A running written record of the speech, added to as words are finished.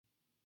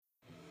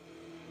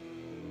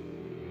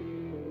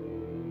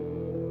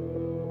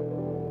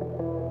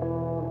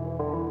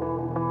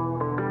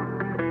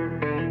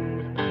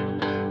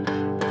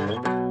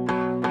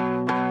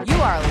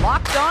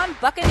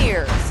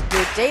Buccaneers,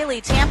 your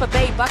daily Tampa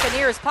Bay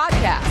Buccaneers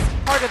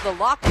podcast, part of the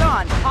Locked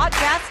On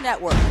Podcast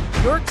Network,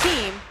 your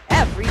team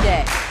every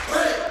day.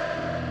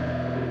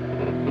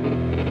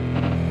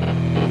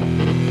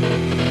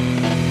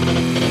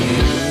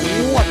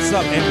 What's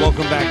up, and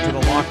welcome back to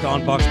the Locked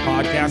On Bucs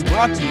podcast,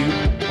 brought to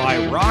you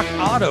by Rock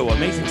Auto.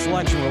 Amazing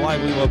selection,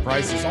 reliably low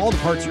prices, all the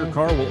parts your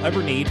car will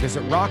ever need.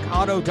 Visit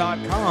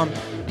rockauto.com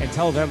and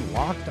tell them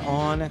Locked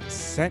On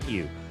sent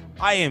you.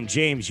 I am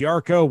James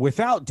Yarko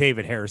without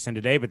David Harrison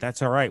today, but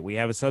that's all right. We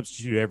have a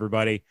substitute,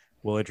 everybody.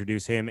 We'll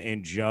introduce him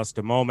in just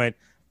a moment.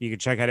 You can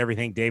check out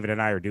everything David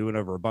and I are doing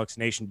over at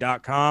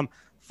bucksnation.com.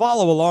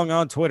 Follow along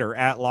on Twitter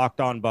at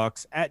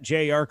LockedOnBucs, at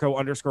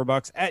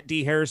JYarko_Bucks, at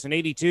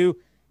DHarrison82,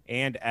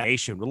 and at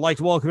Nation. Would like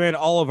to welcome in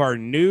all of our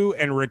new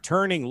and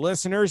returning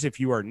listeners. If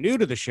you are new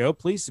to the show,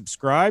 please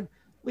subscribe.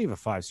 Leave a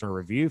 5-star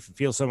review if you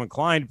feel so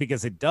inclined,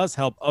 because it does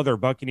help other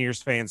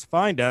Buccaneers fans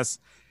find us.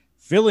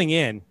 Filling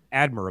in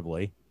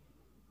admirably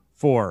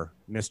for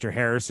Mr.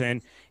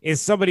 Harrison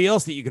is somebody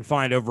else that you can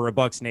find over at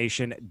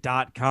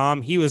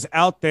bucksnation.com. He was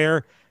out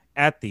there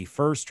at the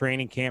first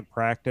training camp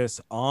practice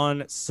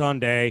on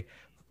Sunday,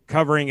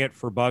 covering it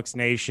for Bucs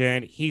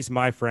Nation. He's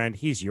my friend.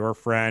 He's your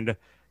friend.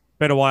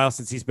 Been a while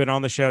since he's been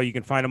on the show. You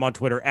can find him on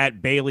Twitter at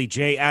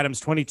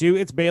BaileyJAdams22.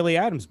 It's Bailey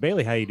Adams.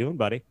 Bailey, how you doing,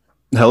 buddy?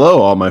 Hello,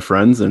 all my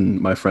friends,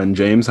 and my friend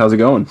James. How's it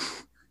going?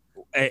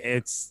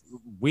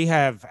 We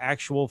have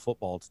actual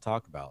football to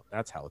talk about.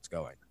 That's how it's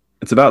going.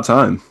 It's about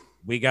time.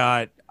 We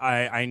got,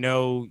 I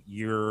know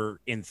you're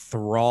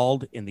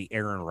enthralled in the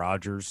Aaron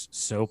Rodgers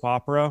soap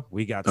opera.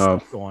 We got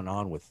stuff going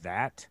on with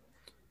that.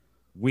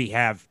 We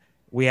have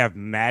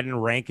Madden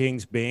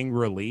rankings being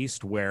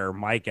released where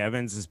Mike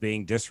Evans is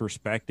being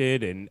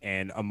disrespected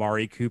and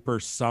Amari Cooper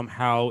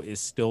somehow is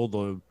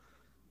still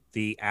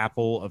the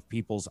apple of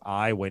people's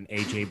eye when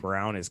A.J.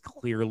 Brown is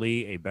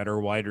clearly a better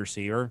wide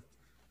receiver.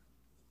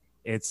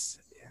 It's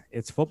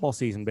football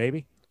season,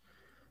 baby.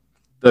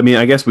 I mean,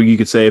 I guess you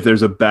could say if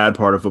there's a bad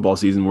part of football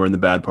season, we're in the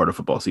bad part of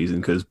football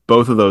season, because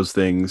both of those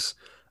things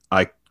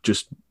I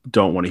just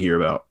don't want to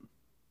hear about.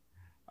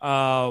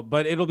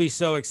 But it'll be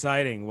so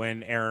exciting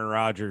when Aaron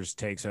Rodgers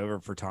takes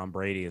over for Tom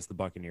Brady as the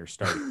Buccaneers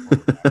starting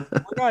quarterback.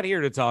 We're not here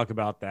to talk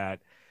about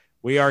that.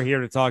 We are here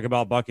to talk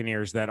about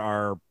Buccaneers that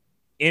are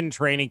in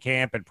training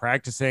camp and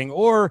practicing,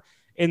 or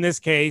in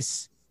this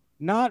case,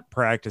 not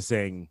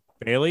practicing,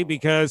 Bailey,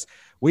 because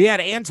we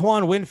had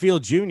Antoine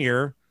Winfield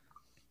Jr.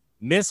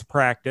 miss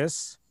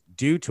practice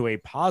due to a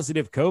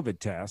positive COVID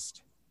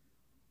test,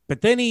 but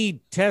then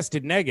he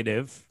tested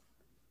negative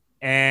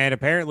and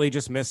apparently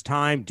just missed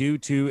time due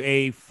to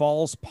a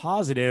false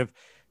positive.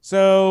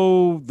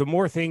 So the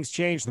more things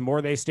change, the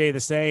more they stay the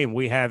same.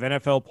 We have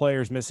NFL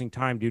players missing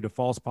time due to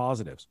false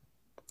positives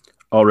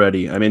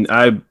Already. I mean,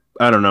 I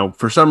don't know.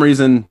 For some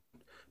reason,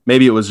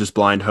 maybe it was just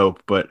blind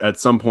hope, but at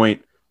some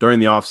point during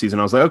the offseason,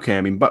 I was like, okay,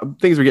 I mean,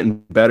 things are getting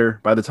better.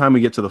 By the time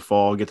we get to the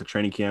fall, get to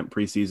training camp,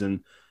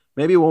 preseason,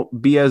 maybe it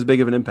won't be as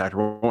big of an impact.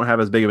 We won't have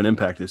as big of an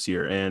impact this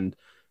year. And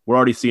we're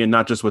already seeing,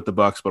 not just with the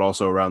Bucs, but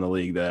also around the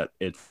league, that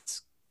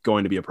it's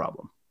going to be a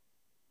problem.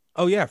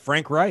 Oh, yeah.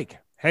 Frank Reich,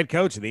 head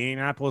coach of the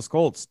Indianapolis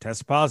Colts,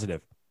 tested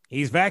positive.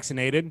 He's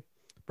vaccinated,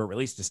 but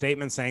released a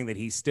statement saying that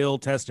he's still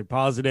tested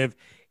positive.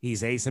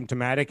 He's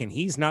asymptomatic, and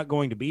he's not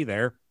going to be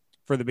there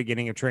for the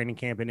beginning of training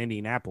camp in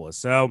Indianapolis.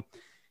 So,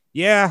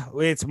 yeah,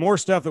 it's more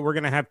stuff that we're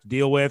going to have to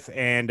deal with.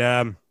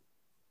 And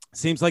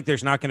seems like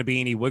there's not going to be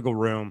any wiggle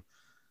room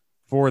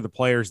for the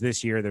players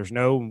this year. There's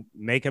no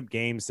makeup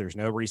games. There's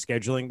no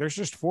rescheduling. There's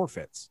just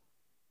forfeits.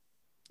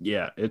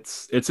 Yeah,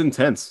 it's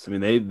intense. I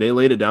mean, they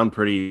laid it down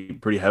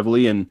pretty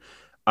heavily, and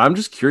I'm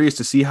just curious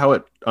to see how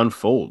it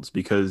unfolds,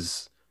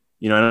 because,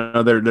 you know, I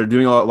know they're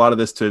doing a lot of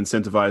this to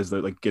incentivize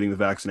like getting the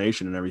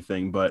vaccination and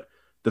everything, but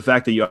the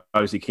fact that you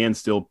obviously can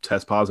still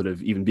test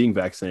positive even being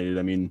vaccinated,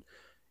 I mean,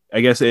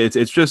 I guess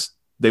it's just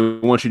they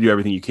want you to do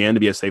everything you can to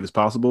be as safe as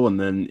possible, and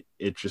then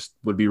it just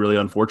would be really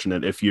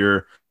unfortunate if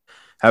you're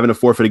having to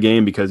forfeit a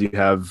game because you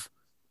have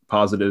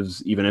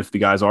positives, even if the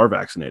guys are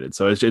vaccinated.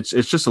 So it's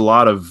just a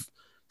lot of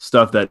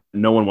stuff that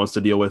no one wants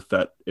to deal with,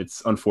 that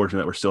it's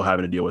unfortunate we're still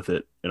having to deal with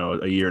it, you know,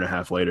 a year and a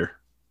half later.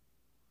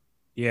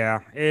 Yeah,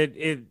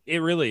 it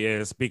really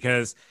is,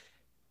 because,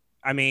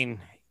 I mean,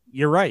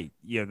 you're right.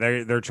 Yeah,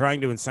 they're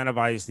trying to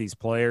incentivize these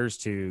players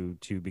to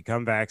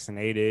become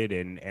vaccinated,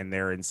 and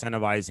they're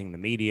incentivizing the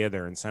media.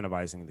 They're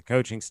incentivizing the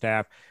coaching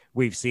staff.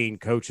 We've seen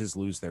coaches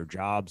lose their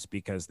jobs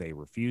because they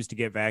refuse to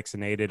get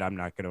vaccinated. I'm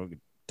not going to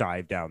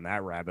dive down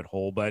that rabbit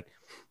hole, but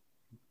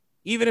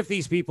even if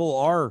these people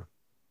are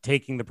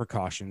taking the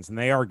precautions and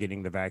they are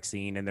getting the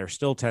vaccine and they're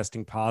still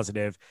testing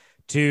positive,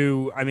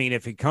 I mean,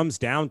 if it comes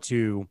down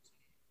to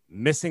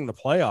missing the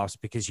playoffs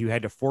because you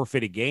had to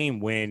forfeit a game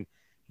when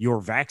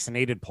your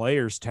vaccinated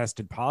players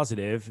tested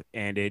positive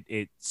and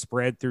it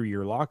spread through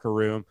your locker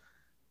room,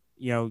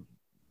 you know,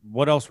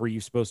 what else were you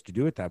supposed to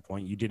do at that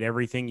point? You did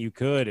everything you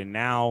could. And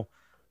now,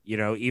 you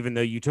know, even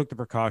though you took the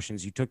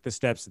precautions, you took the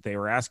steps that they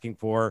were asking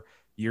for,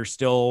 you're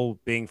still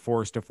being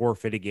forced to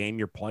forfeit a game.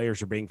 Your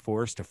players are being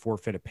forced to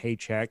forfeit a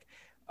paycheck.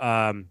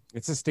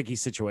 it's a sticky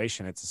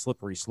situation. It's a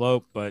slippery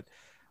slope, but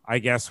I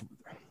guess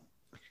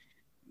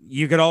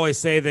you could always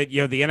say that,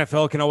 the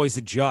NFL can always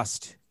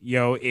adjust,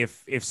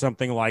 if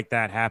something like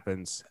that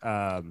happens,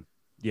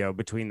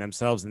 between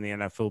themselves and the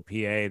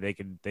NFLPA,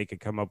 they could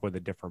come up with a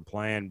different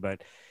plan,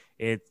 but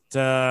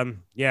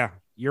yeah,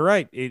 you're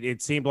right.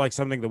 It seemed like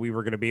something that we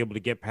were going to be able to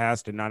get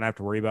past and not have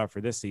to worry about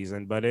for this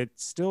season, but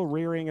it's still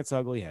rearing its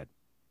ugly head.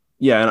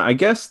 Yeah, and I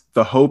guess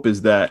the hope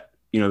is that,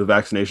 the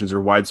vaccinations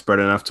are widespread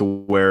enough to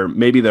where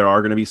maybe there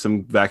are going to be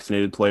some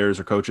vaccinated players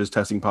or coaches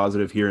testing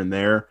positive here and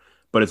there,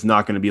 but it's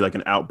not going to be like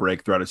an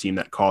outbreak throughout a team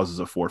that causes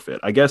a forfeit.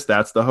 I guess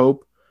that's the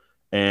hope.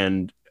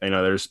 And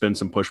there's been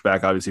some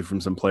pushback, obviously,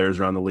 from some players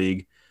around the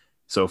league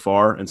so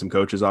far, and some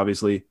coaches,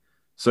 obviously.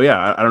 So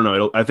yeah, I don't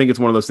know. I think it's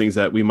one of those things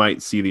that we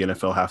might see the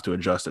NFL have to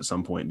adjust at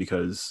some point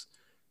because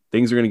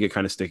things are going to get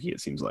kind of sticky,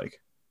 it seems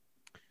like.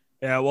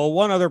 Yeah, well,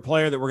 one other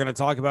player that we're going to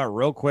talk about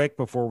real quick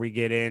before we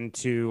get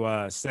into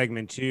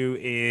segment 2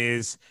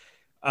 is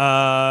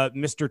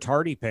Mr.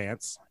 Tardy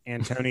Pants,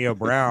 Antonio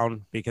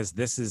Brown, because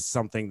this is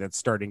something that's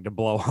starting to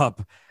blow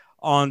up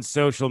on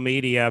social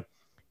media.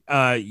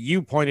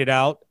 You pointed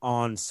out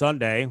on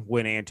Sunday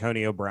when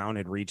Antonio Brown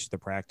had reached the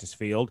practice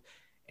field,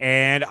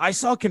 and I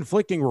saw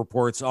conflicting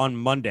reports on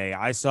Monday.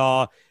 I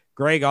saw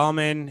Greg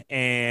Allman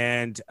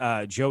and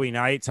Joey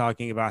Knight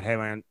talking about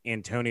how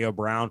Antonio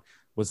Brown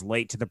was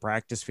late to the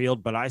practice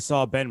field, but I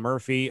saw Ben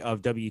Murphy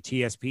of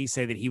WTSP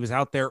say that he was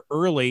out there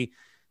early.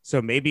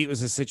 So maybe it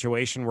was a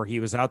situation where he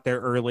was out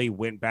there early,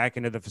 went back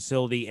into the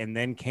facility, and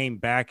then came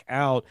back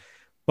out.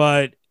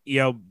 But,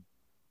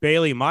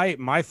 Bailey,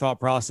 my thought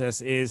process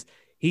is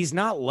he's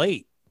not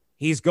late.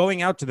 He's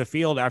going out to the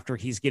field after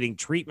he's getting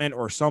treatment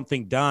or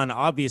something done.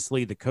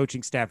 Obviously, the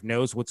coaching staff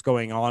knows what's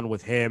going on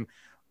with him,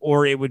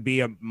 or it would be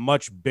a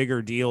much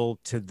bigger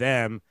deal to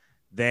them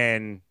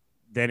than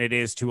it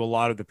is to a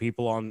lot of the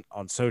people on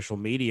social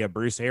media.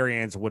 Bruce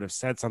Arians would have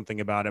said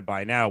something about it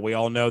by now. We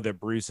all know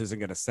that Bruce isn't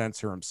going to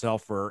censor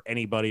himself for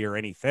anybody or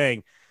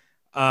anything.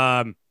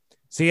 So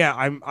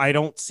yeah, I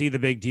don't see the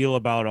big deal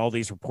about all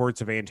these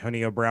reports of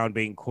Antonio Brown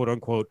being quote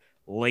unquote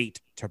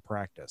late to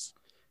practice.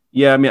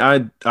 Yeah, I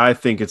mean, I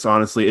think it's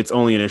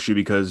only an issue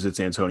because it's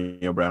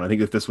Antonio Brown. I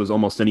think if this was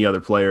almost any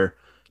other player,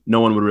 no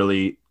one would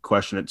really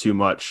question it too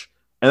much.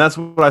 And that's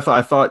what I thought.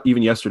 I thought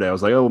even yesterday, I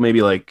was like, oh,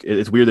 maybe like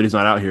it's weird that he's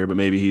not out here, but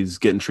maybe he's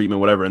getting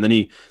treatment, whatever. And then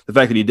the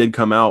fact that he did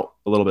come out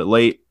a little bit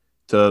late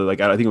to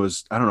like, I think it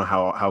was, I don't know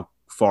how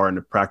far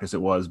into practice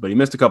it was, but he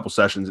missed a couple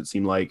sessions, it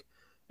seemed like.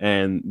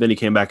 And then he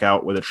came back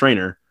out with a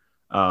trainer.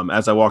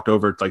 As I walked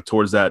over like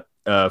towards that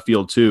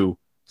field 2,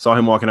 saw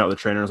him walking out with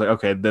a trainer. I was like,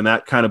 okay, then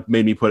that kind of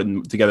made me put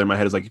it together in my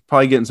head. It's like, he's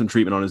probably getting some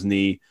treatment on his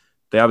knee.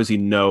 They obviously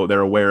know,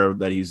 they're aware of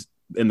that he's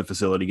in the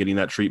facility getting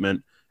that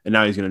treatment. And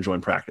now he's going to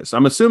join practice.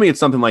 I'm assuming it's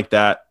something like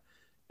that.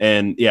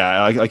 And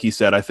yeah, like you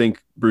said, I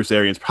think Bruce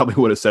Arians probably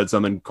would have said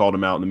something, called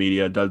him out in the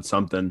media, done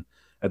something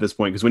at this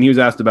point. Because when he was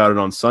asked about it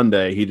on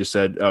Sunday, he just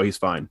said, oh, he's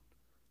fine.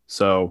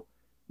 So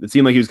it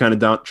seemed like he was kind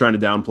of trying to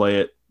downplay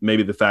it.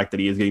 Maybe the fact that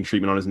he is getting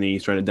treatment on his knee,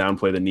 he's trying to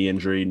downplay the knee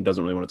injury and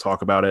doesn't really want to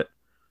talk about it.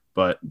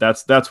 But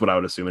that's what I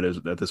would assume it is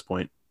at this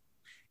point.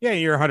 Yeah,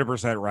 you're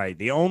 100% right.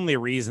 The only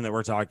reason that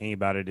we're talking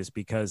about it is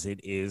because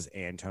it is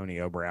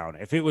Antonio Brown.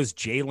 If it was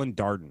Jalen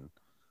Darden,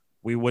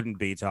 we wouldn't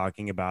be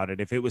talking about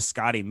it. If it was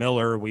Scotty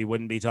Miller, we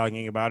wouldn't be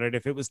talking about it.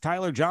 If it was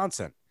Tyler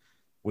Johnson,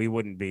 we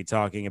wouldn't be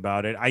talking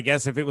about it. I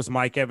guess if it was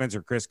Mike Evans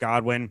or Chris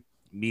Godwin,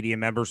 media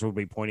members would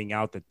be pointing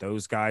out that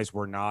those guys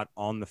were not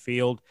on the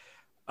field.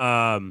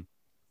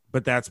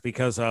 But that's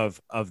because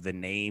of the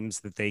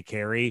names that they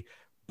carry.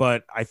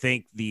 But I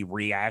think the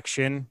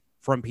reaction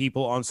from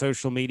people on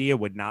social media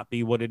would not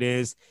be what it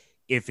is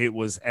if it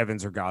was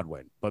Evans or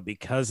Godwin. But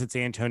because it's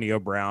Antonio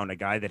Brown, a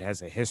guy that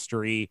has a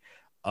history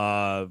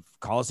of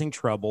causing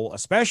trouble,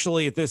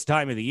 especially at this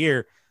time of the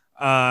year,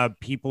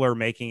 people are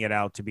making it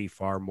out to be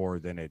far more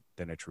than it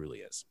truly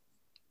is.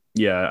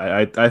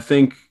 Yeah, I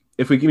think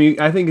if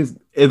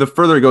the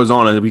further it goes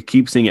on and we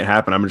keep seeing it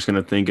happen, I'm just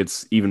going to think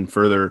it's even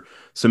further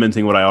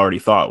cementing what I already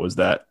thought was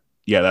that,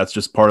 yeah, that's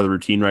just part of the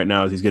routine right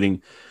now is he's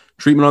getting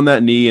treatment on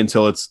that knee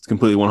until it's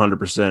completely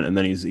 100%. And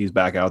then he's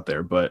back out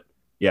there. But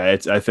yeah,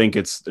 I think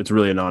it's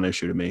really a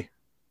non-issue to me.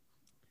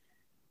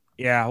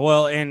 Yeah,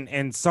 well,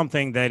 and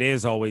something that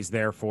is always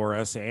there for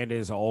us and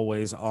is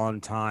always on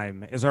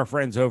time is our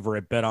friends over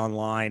at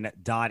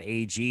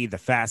betonline.ag, the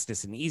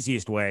fastest and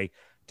easiest way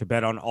to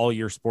bet on all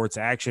your sports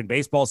action.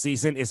 Baseball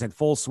season is in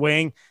full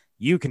swing.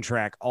 You can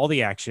track all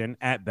the action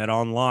at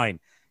BetOnline.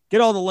 Get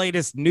all the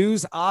latest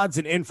news, odds,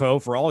 and info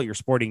for all your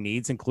sporting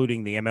needs,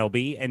 including the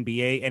MLB,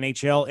 NBA,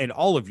 NHL, and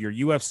all of your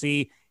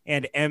UFC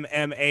and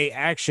MMA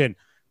action.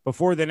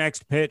 Before the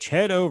next pitch,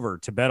 head over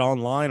to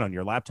BetOnline on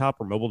your laptop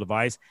or mobile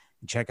device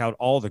and check out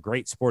all the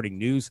great sporting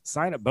news,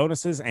 sign-up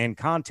bonuses, and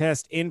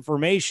contest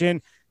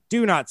information.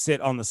 Do not sit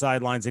on the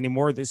sidelines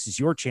anymore. This is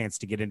your chance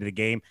to get into the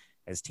game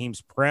as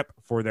teams prep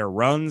for their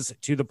runs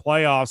to the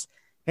playoffs.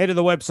 Head to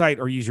the website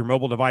or use your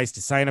mobile device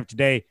to sign up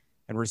today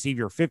and receive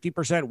your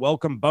 50%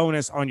 welcome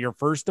bonus on your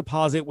first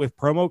deposit with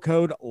promo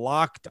code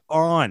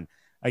LOCKEDON.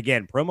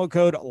 Again, promo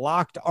code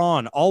locked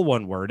on, all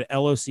one word,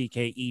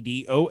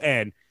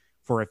 LOCKEDON,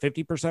 for a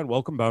 50%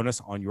 welcome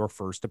bonus on your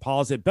first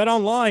deposit. Bet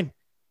Online,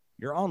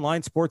 your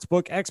online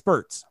sportsbook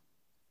experts.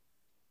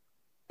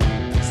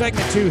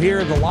 Segment 2 here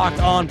of the Locked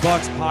On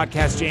Bucks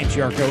podcast. James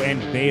Yarko and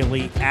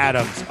Bailey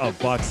Adams of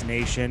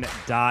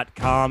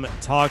BucksNation.com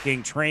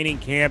talking training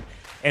camp.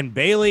 And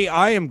Bailey,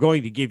 I am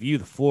going to give you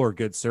the floor,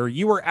 good sir.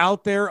 You were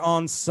out there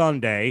on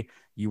Sunday.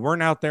 You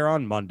weren't out there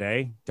on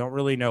Monday. Don't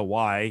really know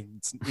why.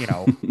 It's,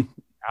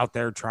 out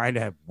there trying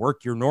to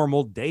work your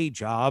normal day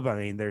job. I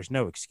mean, there's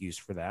no excuse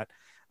for that.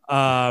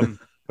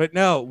 But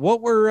no,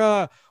 what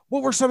were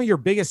some of your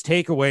biggest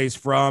takeaways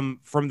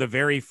from the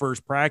very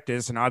first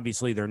practice? And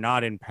obviously they're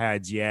not in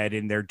pads yet,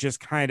 and they're just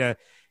kind of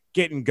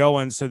getting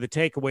going. So the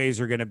takeaways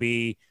are going to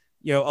be,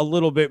 a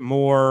little bit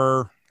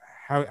more,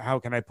 how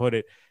can I put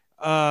it?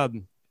 Not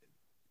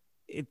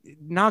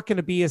going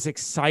to be as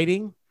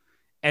exciting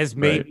as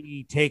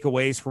maybe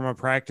takeaways from a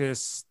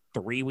practice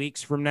 3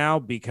 weeks from now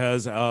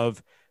because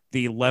of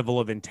the level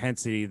of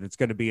intensity that's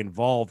going to be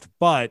involved.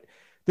 But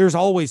there's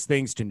always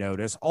things to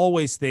notice,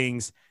 always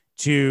things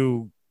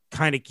to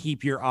kind of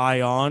keep your eye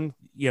on.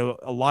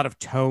 A lot of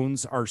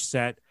tones are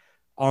set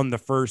on the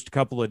first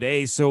couple of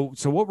days. So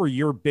what were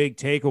your big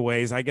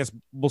takeaways? I guess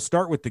we'll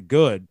start with the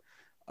good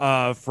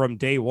from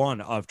day one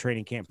of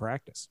training camp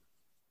practice.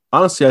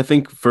 Honestly, I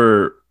think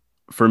for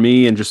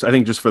me, and just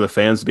for the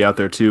fans to be out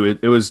there too,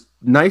 it was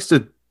nice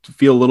to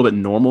feel a little bit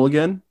normal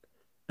again.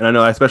 And I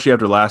know, especially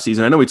after last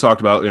season, I know we talked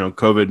about,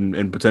 COVID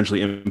and potentially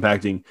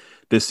impacting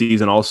this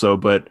season also,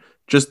 but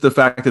just the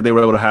fact that they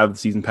were able to have the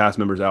season pass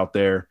members out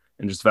there,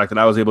 and just the fact that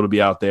I was able to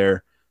be out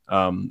there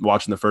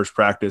watching the first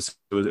practice,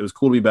 it was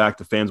cool to be back.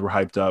 The fans were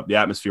hyped up. The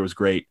atmosphere was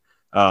great.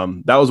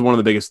 That was one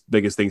of the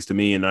biggest things to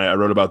me, and I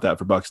wrote about that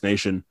for Bucks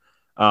Nation.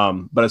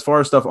 But as far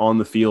as stuff on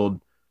the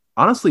field,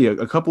 honestly,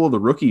 a couple of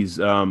the rookies,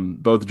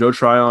 both Joe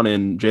Tryon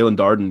and Jalen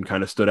Darden,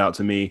 kind of stood out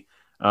to me.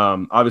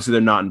 Obviously,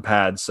 they're not in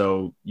pads,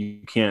 so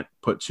you can't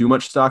put too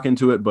much stock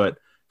into it. But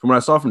from what I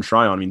saw from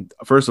Tryon, I mean,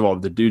 first of all,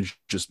 the dude's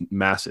just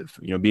massive.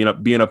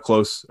 Being up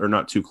close, or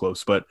not too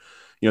close, but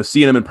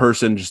seeing him in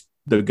person, just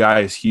the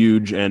guy is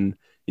huge. And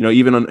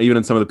even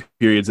in some of the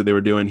periods that they were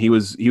doing, he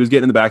was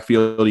getting in the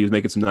backfield, he was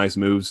making some nice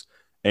moves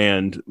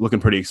and looking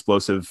pretty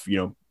explosive.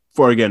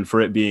 For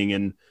it being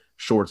in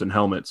shorts and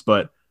helmets,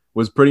 but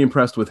was pretty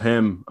impressed with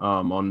him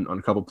on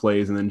a couple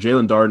plays. And then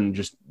Jalen Darden,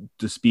 just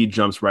the speed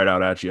jumps right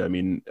out at you. I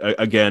mean,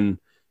 again,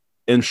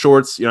 in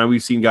shorts,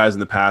 we've seen guys in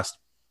the past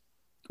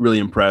really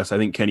impress. I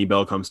think Kenny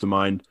Bell comes to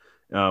mind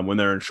when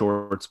they're in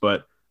shorts,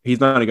 but he's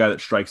not a guy that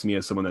strikes me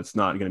as someone that's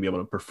not going to be able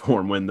to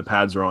perform when the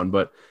pads are on.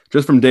 But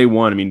just from day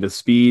one, I mean, the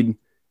speed,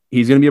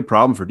 he's going to be a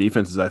problem for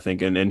defenses, I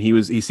think. And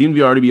he seemed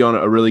to already be on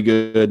a really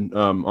good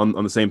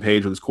on the same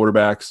page with his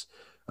quarterbacks,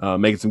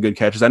 making some good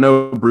catches. I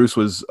know Bruce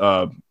was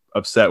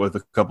upset with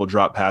a couple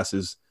drop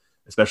passes,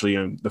 especially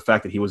the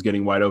fact that he was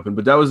getting wide open.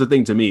 But that was the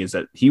thing to me, is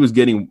that he was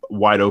getting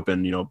wide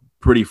open,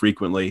 pretty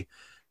frequently.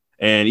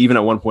 And even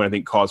at one point, I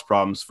think caused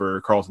problems for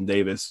Carlton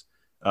Davis.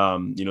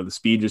 The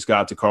speed just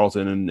got to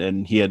Carlton,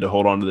 and he had to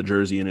hold on to the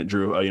jersey, and it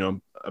drew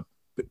a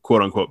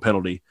quote unquote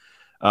penalty.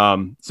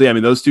 So yeah, I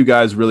mean, those two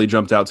guys really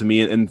jumped out to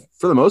me. And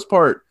for the most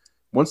part,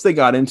 once they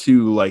got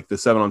into like the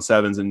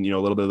 7-on-7s and, a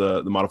little bit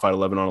of the modified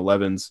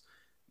 11-on-11s,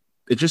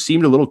 it just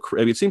seemed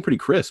it seemed pretty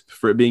crisp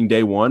for it being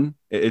day one.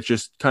 It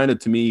just kind of,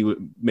 to me,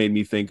 made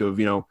me think of,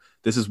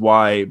 this is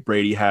why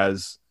Brady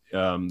has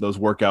those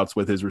workouts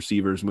with his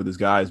receivers and with his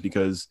guys,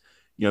 because,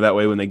 that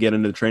way when they get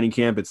into the training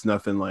camp, it's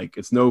nothing like,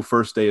 it's no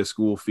first day of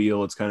school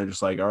feel. It's kind of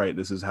just like, all right,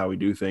 this is how we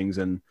do things.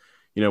 And,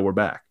 we're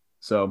back.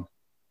 So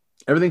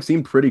everything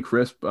seemed pretty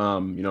crisp.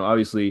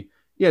 Obviously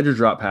you had your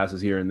drop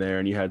passes here and there,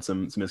 and you had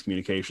some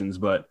miscommunications,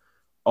 but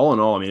all in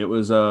all, I mean, it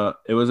was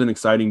an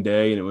exciting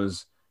day, and it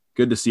was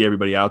good to see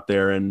everybody out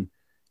there. And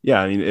yeah,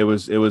 I mean, it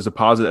was a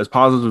positive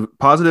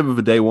of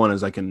a day one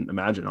as I can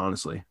imagine,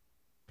 honestly.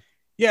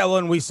 Yeah, well,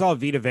 and we saw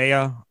Vita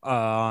Vea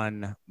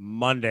on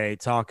Monday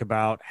talk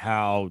about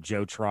how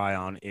Joe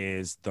Tryon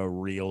is the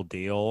real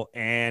deal.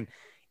 And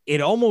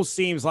it almost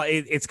seems like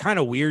it's kind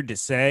of weird to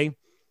say.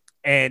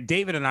 And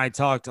David and I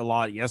talked a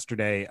lot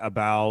yesterday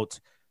about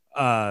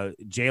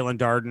Jalen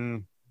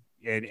Darden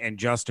and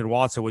Justin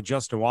Watson, with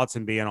Justin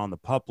Watson being on the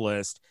PUP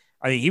list.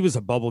 I mean, he was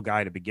a bubble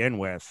guy to begin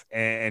with,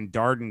 and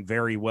Darden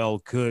very well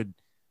could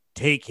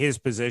take his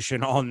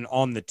position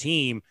on the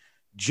team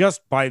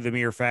just by the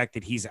mere fact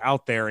that he's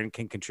out there and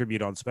can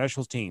contribute on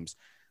special teams.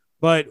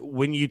 But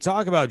when you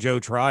talk about Joe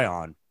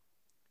Tryon,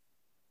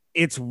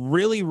 it's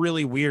really,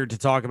 really weird to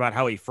talk about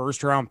how a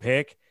first-round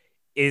pick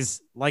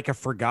is like a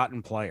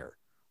forgotten player.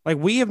 Like,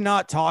 we have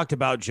not talked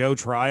about Joe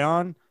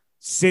Tryon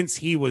since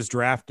he was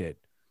drafted,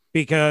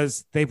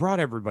 because they brought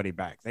everybody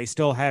back. They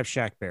still have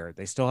Shaq Barrett.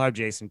 They still have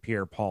Jason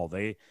Pierre-Paul.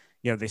 They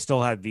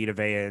still have Vita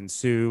Vea and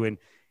Sue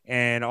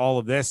and all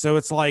of this. So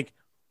it's like,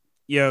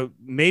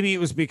 maybe it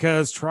was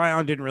because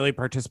Tryon didn't really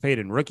participate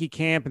in rookie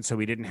camp, and so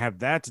we didn't have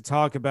that to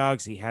talk about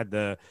because he had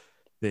the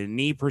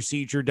knee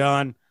procedure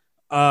done.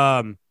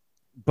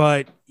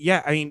 But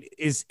yeah, I mean,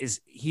 is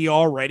he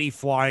already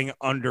flying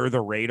under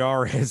the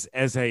radar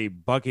as a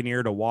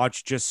Buccaneer to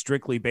watch, just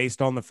strictly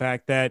based on the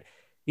fact that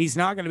he's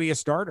not going to be a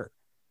starter?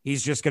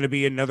 He's just going to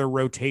be another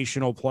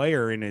rotational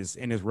player in his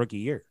rookie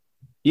year.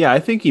 Yeah,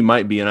 I think he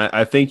might be, and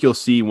I think you'll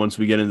see once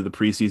we get into the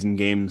preseason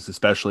games,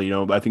 especially.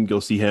 I think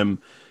you'll see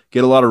him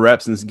get a lot of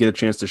reps and get a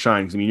chance to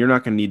shine. Because I mean, you're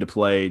not going to need to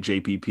play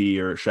JPP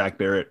or Shaq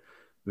Barrett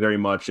very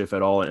much, if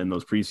at all, in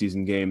those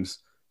preseason games.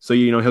 So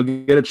he'll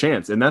get a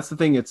chance, and that's the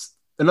thing. It's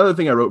another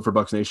thing I wrote for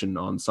Bucs Nation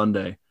on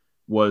Sunday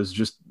was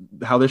just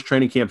how this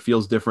training camp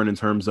feels different in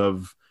terms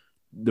of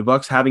the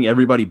Bucs having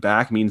everybody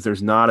back means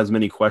there's not as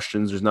many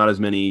questions, there's not as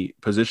many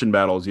position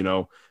battles.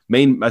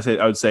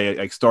 I would say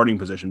like starting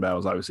position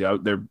battles. Obviously,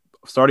 they're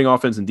starting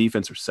offense and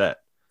defense are set.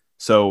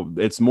 So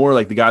it's more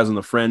like the guys on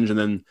the fringe. And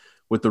then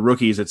with the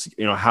rookies, it's,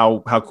 how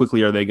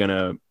quickly are they going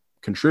to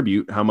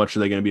contribute? How much are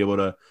they going to be able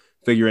to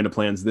figure into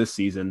plans this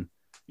season,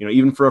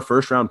 even for a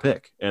first round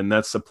pick? And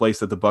that's a place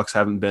that the Bucs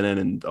haven't been in.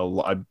 And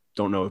I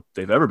don't know if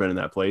they've ever been in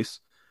that place.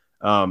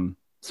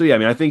 So yeah, I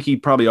mean, I think he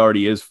probably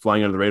already is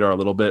flying under the radar a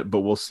little bit,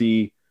 but we'll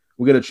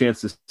get a chance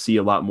to see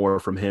a lot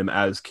more from him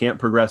as camp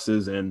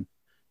progresses. And,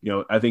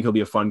 I think he'll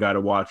be a fun guy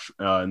to watch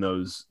in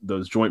those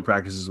joint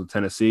practices with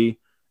Tennessee.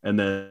 And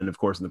then, of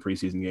course, in the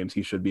preseason games,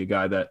 he should be a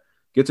guy that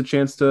gets a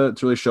chance to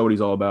really show what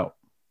he's all about.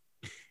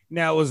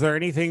 Now, was there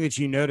anything that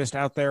you noticed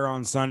out there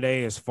on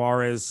Sunday as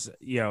far as,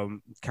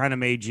 kind of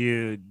made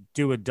you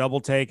do a double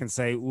take and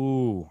say,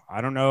 ooh, I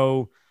don't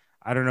know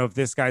if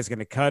this guy's going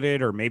to cut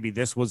it, or maybe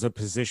this was a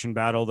position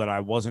battle that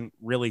I wasn't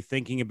really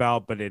thinking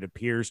about, but it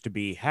appears to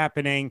be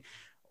happening?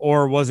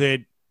 Or was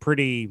it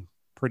pretty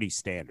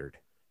standard?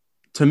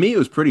 To me, it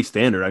was pretty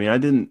standard. I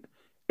mean,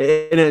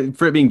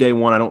 for it being day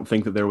one, I don't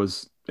think that there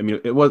was,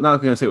 it was not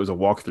going to say it was a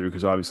walkthrough,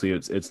 because obviously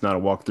it's not a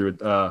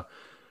walkthrough,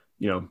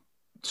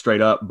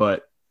 straight up,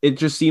 but it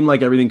just seemed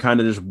like everything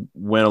kind of just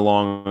went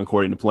along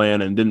according to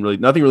plan, and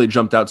nothing really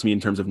jumped out to me in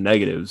terms of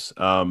negatives.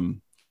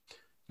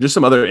 Just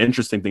some other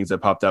interesting things that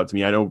popped out to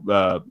me. I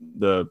know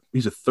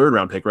he's a third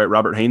round pick, right?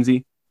 Robert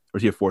Hainsey, or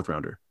is he a fourth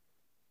rounder?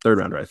 Third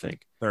rounder, I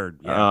think.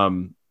 Third, yeah.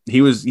 He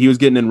was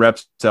getting in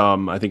reps,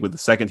 I think, with the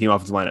second team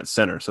offensive line at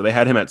center. So they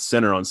had him at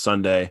center on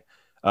Sunday.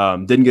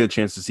 Didn't get a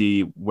chance to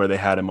see where they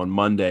had him on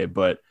Monday,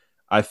 but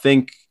I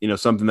think,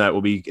 something that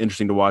will be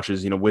interesting to watch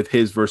is, with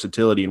his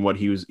versatility and what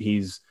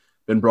he's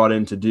been brought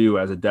in to do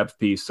as a depth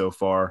piece so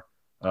far,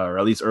 or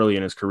at least early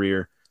in his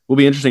career. Will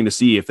be interesting to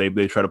see if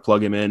they try to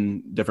plug him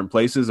in different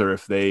places, or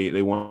if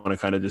they want to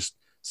kind of just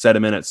set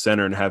him in at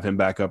center and have him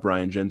back up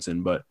Ryan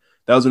Jensen. But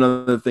that was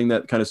another thing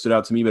that kind of stood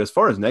out to me. But as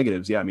far as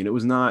negatives, yeah, I mean, it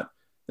was not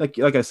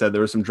like I said,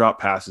 there were some drop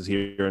passes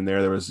here and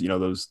there. There was,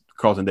 those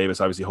Carlton Davis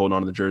obviously holding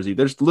on to the jersey.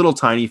 There's little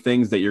tiny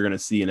things that you're going to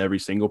see in every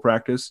single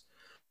practice.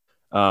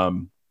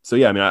 So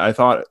yeah, I mean, I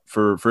thought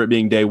for it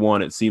being day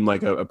one, it seemed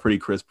like a pretty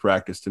crisp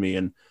practice to me.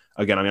 And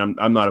again, I mean,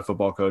 I'm not a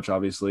football coach,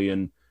 obviously,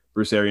 and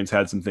Bruce Arians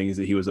had some things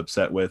that he was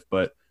upset with,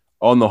 but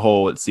on the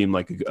whole, it seemed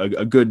like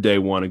a good day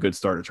one, a good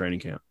start of training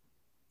camp.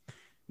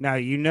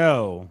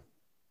 Now,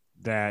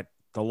 that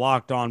the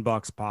Locked On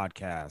Bucs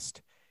podcast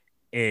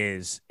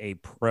is a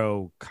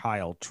pro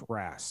Kyle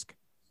Trask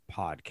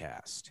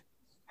podcast.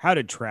 How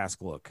did Trask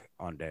look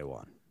on day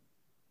one?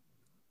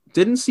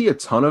 Didn't see a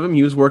ton of him.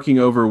 He was working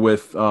over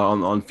with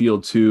on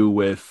field 2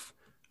 with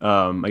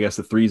I guess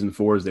the 3s and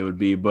 4s they would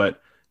be,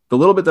 but the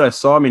little bit that I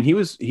saw, I mean,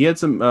 he had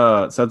some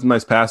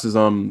nice passes,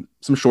 some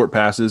short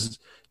passes.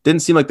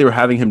 Didn't seem like they were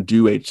having him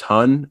do a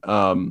ton.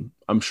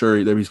 I'm sure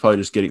he's probably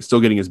just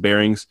still getting his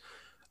bearings.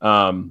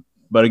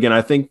 But again,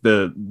 I think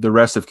the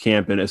rest of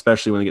camp, and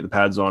especially when they get the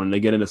pads on and they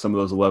get into some of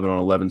those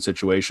 11-on-11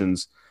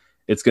 situations,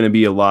 it's going to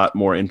be a lot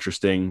more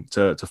interesting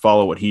to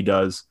follow what he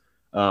does.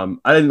 I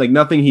didn't like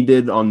nothing he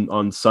did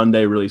on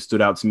Sunday really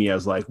stood out to me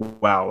as like,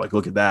 wow, like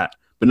look at that.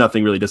 But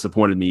nothing really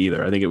disappointed me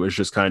either. I think it was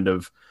just kind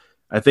of,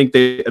 I think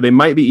they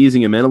might be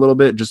easing him in a little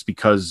bit just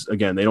because,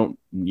 again, they don't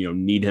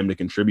need him to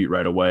contribute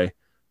right away.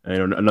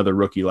 And another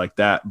rookie like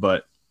that.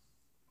 But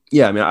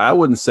yeah, I mean, I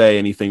wouldn't say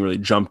anything really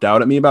jumped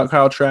out at me about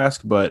Kyle Trask,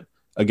 but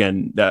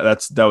again,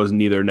 that was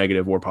neither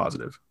negative or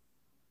positive.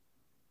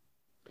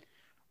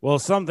 Well,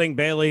 something,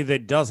 Bailey,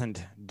 that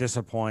doesn't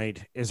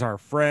disappoint is our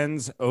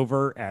friends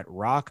over at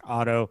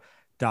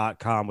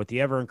rockauto.com. With the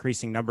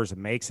ever-increasing numbers of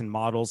makes and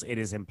models, it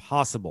is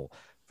impossible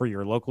for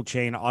your local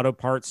chain auto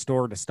parts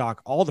store to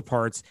stock all the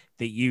parts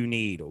that you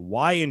need.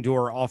 Why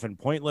endure often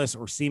pointless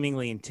or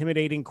seemingly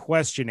intimidating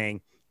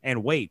questioning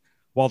and wait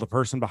while the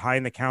person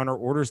behind the counter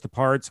orders the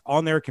parts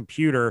on their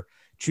computer,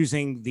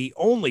 choosing the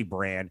only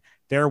brand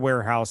their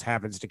warehouse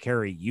happens to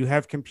carry? You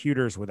have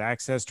computers with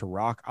access to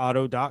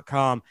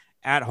rockauto.com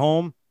at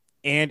home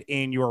and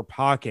in your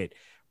pocket.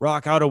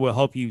 Rock Auto will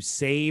help you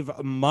save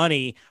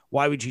money.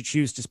 Why would you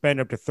choose to spend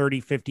up to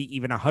 30, 50,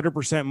 even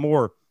 100%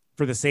 more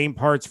for the same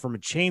parts from a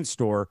chain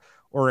store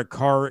or a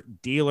car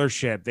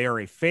dealership? They are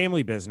a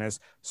family business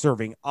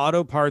serving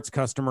auto parts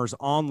customers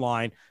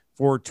online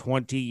for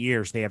 20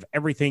 years. They have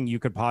everything you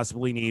could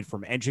possibly need,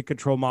 from engine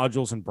control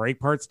modules and brake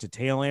parts to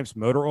tail lamps,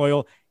 motor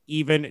oil,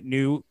 even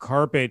new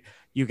carpet.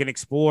 You can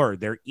explore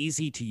their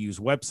easy-to-use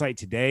website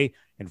today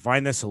and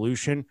find the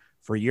solution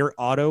for your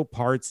auto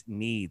parts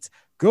needs.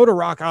 Go to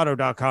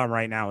rockauto.com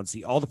right now and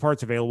see all the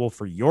parts available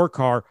for your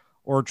car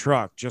or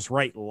truck. Just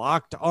write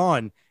Locked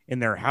On in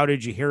their How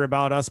Did You Hear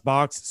About Us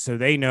box so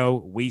they know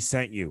we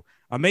sent you.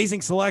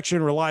 Amazing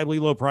selection, reliably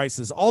low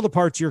prices, all the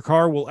parts your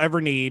car will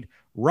ever need.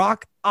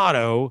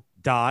 rockauto.com.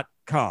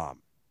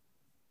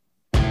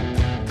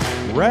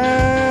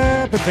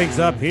 Wrapping things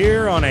up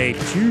here on a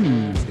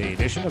Tuesday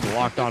edition of the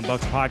Locked On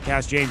Bucks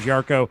podcast. James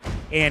Yarko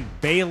and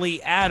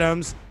Bailey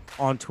Adams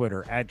on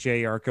Twitter at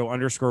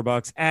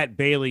JYarko_Bucks, at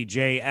Bailey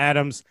J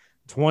Adams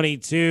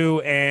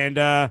 22.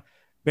 And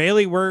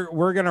Bailey,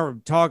 we're gonna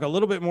talk a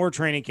little bit more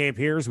training camp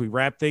here as we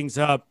wrap things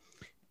up.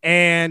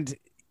 And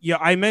yeah,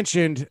 I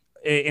mentioned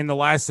in the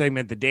last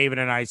segment that David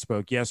and I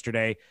spoke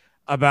yesterday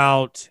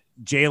about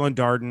Jalen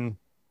Darden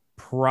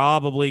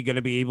probably going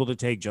to be able to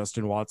take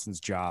Justin Watson's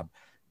job,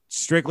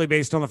 strictly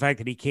based on the fact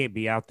that he can't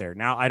be out there.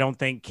 Now, I don't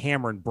think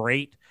Cameron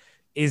Brate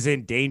is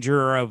in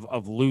danger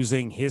of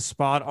losing his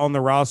spot on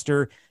the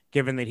roster,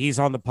 given that he's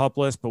on the PUP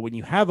list. But when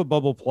you have a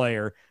bubble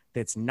player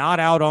that's not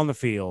out on the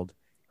field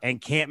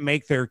and can't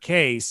make their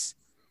case,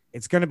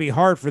 it's going to be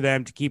hard for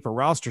them to keep a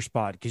roster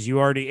spot because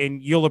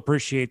you'll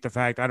appreciate the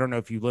fact, I don't know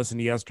if you listened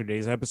to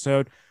yesterday's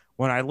episode,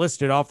 when I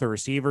listed off the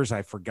receivers,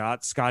 I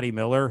forgot Scotty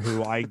Miller,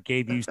 who I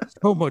gave you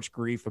so much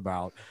grief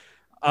about.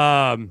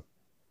 And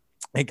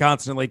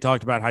constantly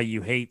talked about how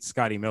you hate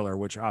Scotty Miller,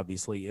 which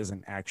obviously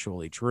isn't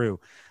actually true.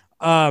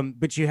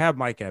 But you have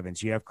Mike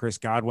Evans, you have Chris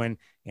Godwin,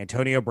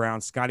 Antonio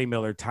Brown, Scotty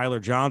Miller, Tyler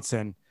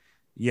Johnson.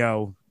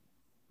 Now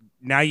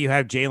you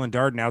have Jalen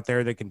Darden out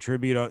there that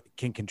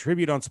can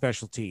contribute on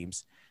special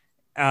teams.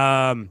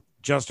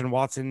 Justin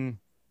Watson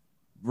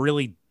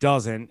really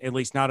doesn't, at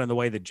least not in the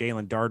way that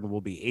Jalen Darden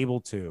will be able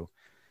to.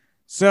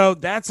 So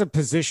that's a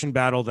position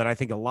battle that I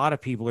think a lot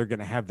of people are going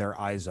to have their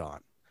eyes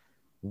on.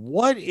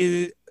 What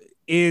or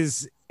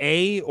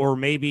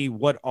maybe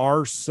what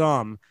are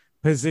some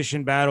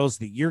position battles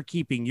that you're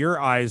keeping your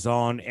eyes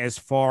on as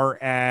far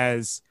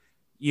as,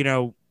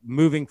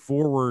 moving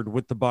forward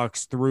with the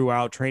Bucks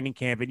throughout training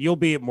camp? And you'll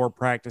be at more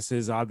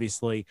practices,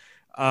 obviously,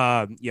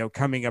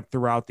 coming up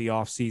throughout the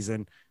off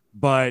season,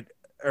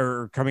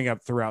 or coming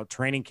up throughout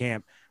training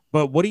camp.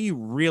 But what are you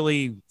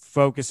really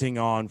focusing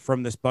on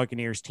from this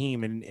Buccaneers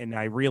team? And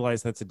I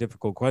realize that's a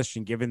difficult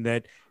question given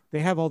that they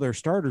have all their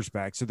starters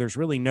back. So there's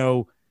really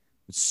no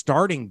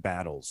starting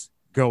battles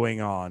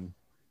going on,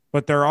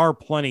 but there are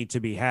plenty to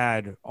be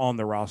had on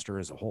the roster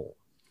as a whole.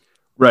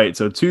 Right.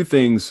 So two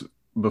things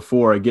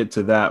before I get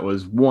to that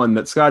was one,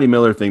 that Scotty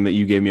Miller thing that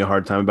you gave me a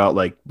hard time about,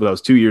 that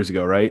was 2 years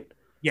ago, right?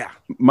 Yeah.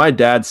 My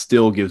dad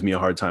still gives me a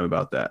hard time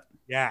about that.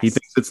 Yeah. He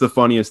thinks it's the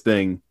funniest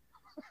thing,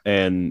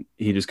 and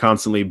he just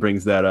constantly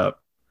brings that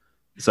up.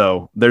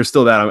 So there's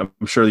still that.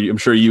 I'm sure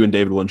you and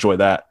David will enjoy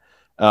that.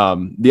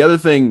 The other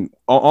thing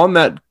on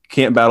that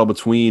camp battle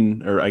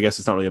between, or I guess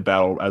it's not really a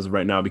battle as of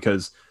right now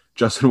because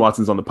Justin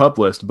Watson's on the PUP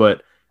list,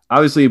 but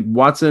obviously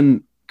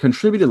Watson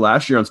contributed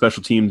last year on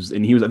special teams,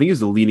 and I think he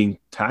was the leading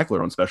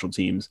tackler on special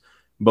teams.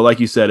 But like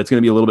you said, it's going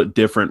to be a little bit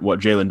different what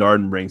Jalen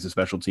Darden brings to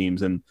special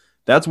teams. And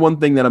that's one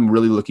thing that I'm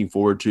really looking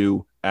forward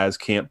to as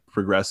camp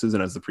progresses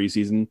and as the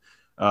preseason,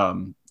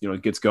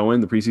 gets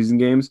going, the preseason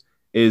games,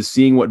 is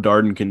seeing what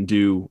Darden can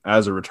do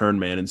as a return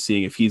man and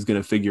seeing if he's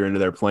going to figure into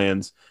their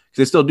plans.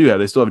 Because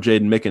they still have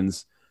Jaden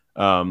Mickens,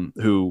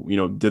 who,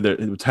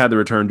 had the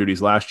return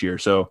duties last year.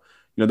 So,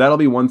 that'll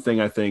be one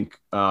thing I think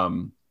that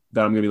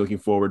I'm going to be looking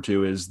forward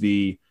to is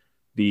the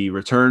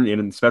return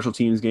in special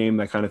teams game,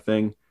 that kind of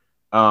thing.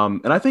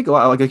 And I think a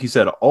lot, like you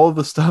said, all of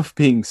the stuff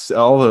being,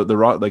 all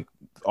the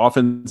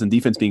offense and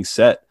defense being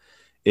set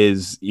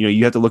is,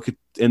 you have to look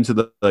into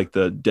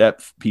the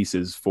depth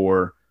pieces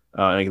for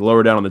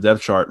lower down on the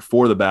depth chart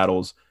for the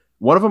battles.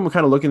 One of them I'm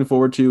kind of looking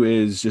forward to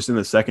is just in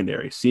the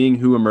secondary, seeing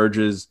who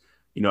emerges,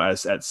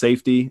 as at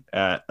safety,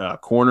 at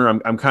corner.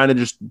 I'm kind of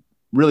just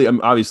really,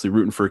 I'm obviously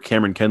rooting for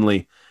Cameron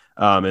Kenley,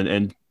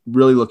 and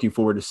really looking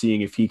forward to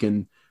seeing if he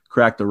can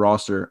crack the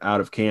roster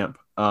out of camp.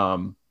 I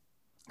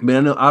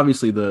know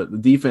obviously the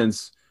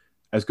defense,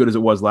 as good as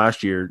it was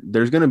last year,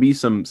 there's going to be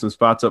some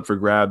spots up for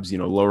grabs,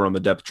 lower on the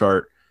depth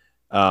chart.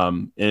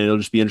 And it'll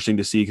just be interesting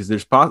to see because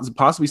there's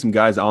possibly some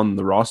guys on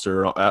the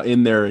roster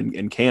in there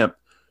in camp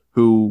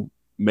who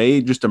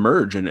may just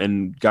emerge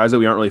and guys that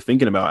we aren't really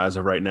thinking about as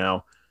of right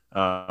now,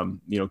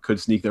 could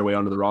sneak their way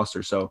onto the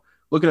roster. So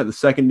looking at the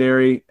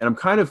secondary, and I'm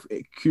kind of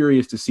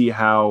curious to see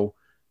how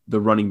the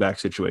running back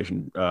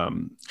situation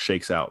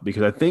shakes out,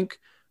 because I think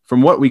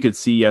from what we could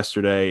see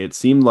yesterday, it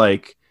seemed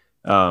like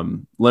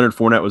Leonard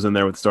Fournette was in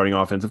there with the starting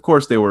offense. Of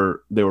course, they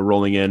were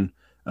rolling in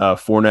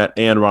Fournette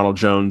and Ronald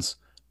Jones,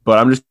 but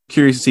I'm just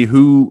curious to see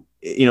who,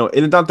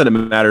 and not that it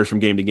matters from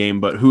game to game,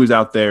 but who is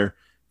out there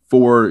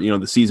for,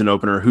 the season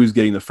opener, who's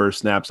getting the first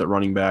snaps at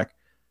running back.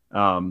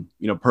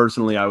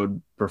 Personally, I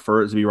would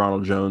prefer it to be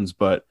Ronald Jones,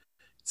 but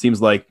it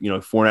seems like,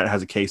 Fournette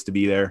has a case to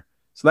be there.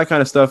 So that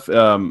kind of stuff,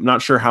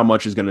 not sure how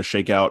much is going to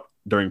shake out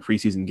during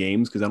preseason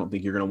games, because I don't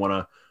think you're going to want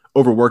to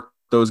overwork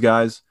those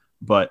guys.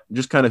 but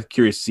just kind of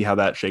curious to see how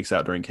that shakes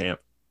out during camp.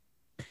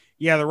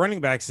 Yeah, the running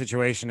back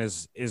situation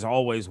is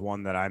always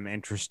one that I'm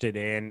interested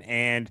in,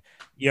 and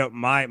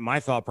my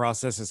thought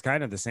process is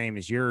kind of the same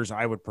as yours.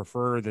 I would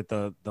prefer that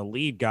the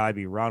lead guy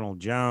be Ronald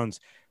Jones,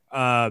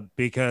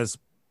 because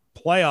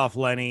playoff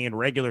Lenny and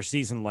regular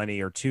season Lenny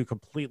are two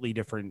completely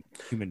different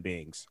human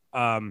beings.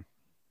 And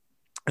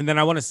then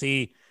I want to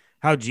see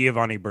how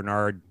Giovanni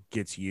Bernard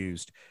gets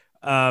used.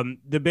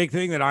 The big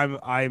thing that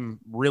I'm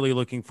really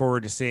looking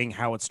forward to seeing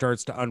how it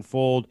starts to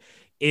unfold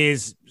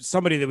is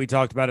somebody that we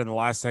talked about in the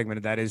last segment,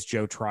 and that is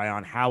Joe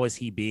Tryon. How is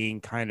he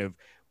being kind of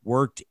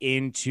worked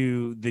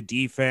into the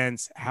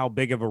defense? How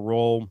big of a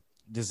role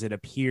does it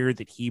appear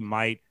that he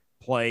might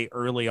play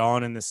early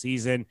on in the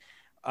season?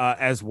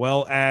 As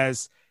well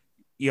as,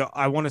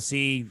 I want to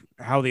see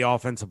how the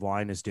offensive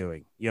line is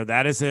doing.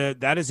 That is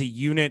a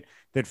unit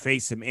that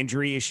faced some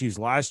injury issues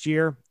last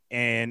year,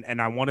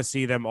 and I want to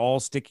see them all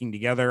sticking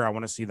together. I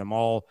want to see them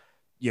all,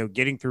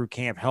 getting through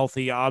camp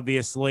healthy,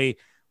 obviously,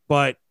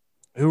 but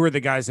who are the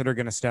guys that are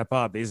going to step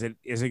up? Is it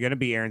going to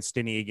be Aaron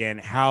Stinney again?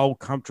 How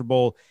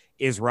comfortable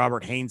is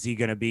Robert Hainsey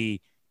going to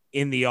be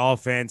in the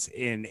offense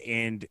and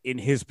in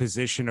his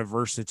position of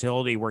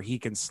versatility where he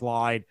can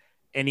slide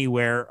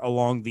anywhere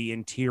along the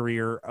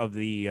interior of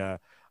the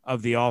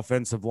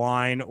offensive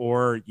line,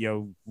 or,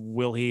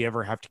 will he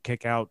ever have to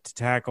kick out to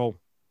tackle?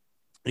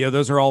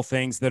 Those are all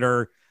things that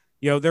are,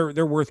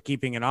 they're worth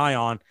keeping an eye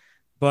on.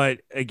 But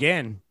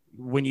again,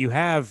 when you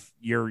have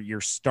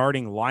your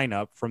starting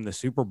lineup from the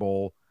Super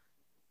Bowl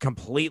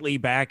completely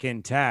back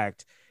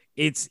intact,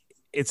 it's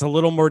a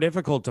little more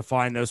difficult to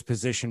find those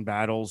position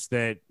battles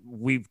that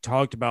we've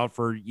talked about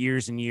for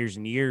years and years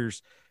and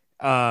years,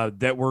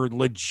 that were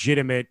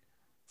legitimate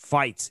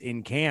fights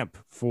in camp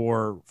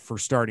for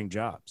starting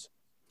jobs.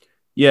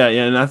 Yeah,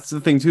 and that's the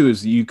thing too,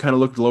 is you kind of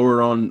looked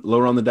lower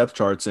on the depth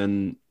charts,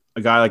 and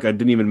a guy like I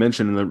didn't even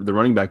mention in the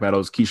running back battle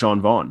is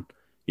Keyshawn Vaughn.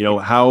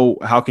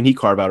 How can he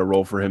carve out a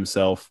role for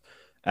himself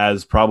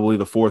as probably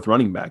the fourth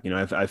running back?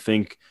 I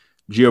think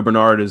Gio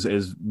Bernard is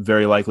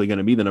very likely going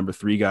to be the number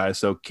 3 guy.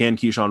 So can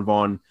Keyshawn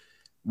Vaughn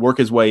work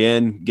his way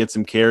in, get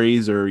some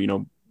carries, or,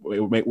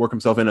 work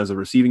himself in as a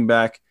receiving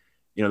back?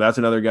 That's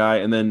another guy.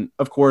 And then,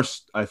 of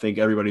course, I think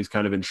everybody's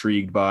kind of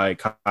intrigued by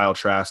Kyle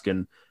Trask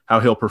and how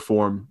he'll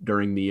perform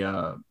during the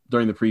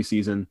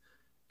preseason.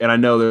 And I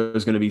know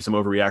there's going to be some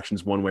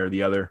overreactions one way or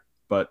the other,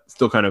 but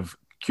still kind of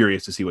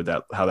curious to see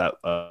how that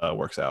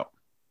works out.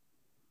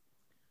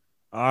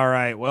 All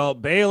right. Well,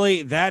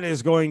 Bailey, that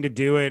is going to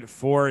do it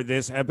for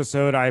this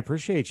episode. I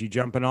appreciate you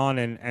jumping on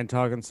and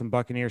talking some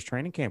Buccaneers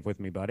training camp with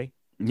me, buddy.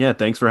 Yeah,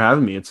 thanks for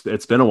having me.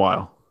 It's been a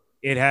while.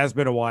 It has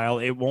been a while.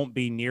 It won't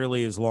be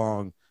nearly as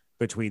long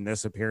between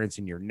this appearance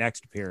and your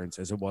next appearance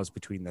as it was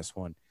between this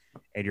one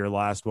and your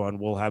last one.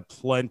 We'll have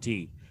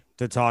plenty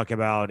to talk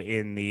about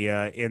in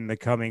the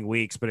coming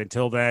weeks. But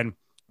until then,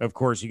 of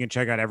course, you can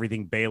check out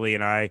everything Bailey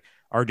and I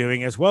are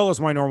doing, as well as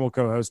my normal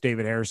co-host,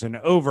 David Harrison,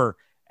 over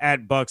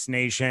at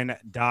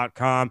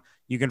bucksnation.com.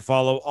 You can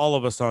follow all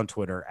of us on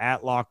Twitter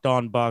at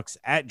LockedOnBucks,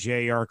 at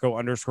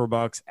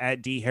JArco_Bucks,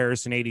 at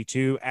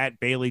DHarrison82, at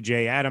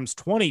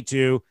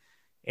BaileyJAdams22,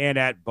 and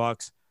at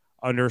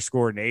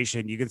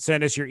Bucks_Nation. You can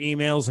send us your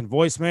emails and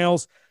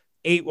voicemails,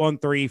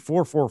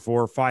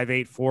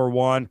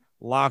 813-444-5841,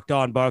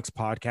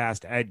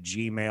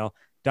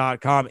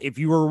 LockedOnBucksPodcast@gmail.com. If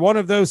you were one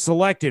of those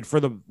selected for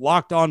the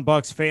Locked On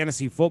Bucks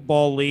Fantasy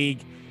Football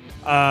League,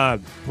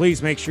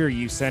 please make sure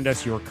you send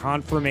us your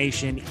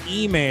confirmation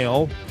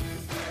email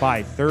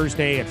by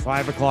Thursday at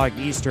 5:00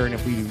 Eastern.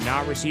 If we do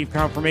not receive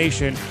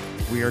confirmation,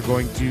 we are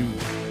going to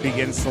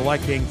begin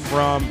selecting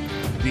from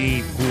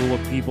the pool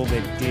of people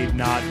that did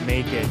not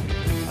make it.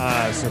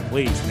 So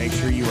please make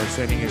sure you are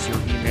sending us your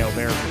email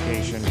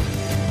verification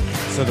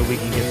so that we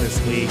can get this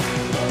league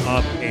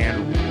up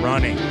and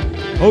running.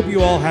 Hope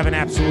you all have an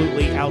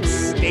absolutely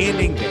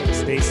outstanding day.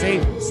 Stay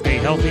safe, stay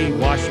healthy,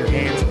 wash your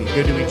hands, be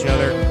good to each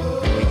other.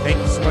 Thank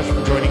you so much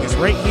for joining us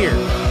right here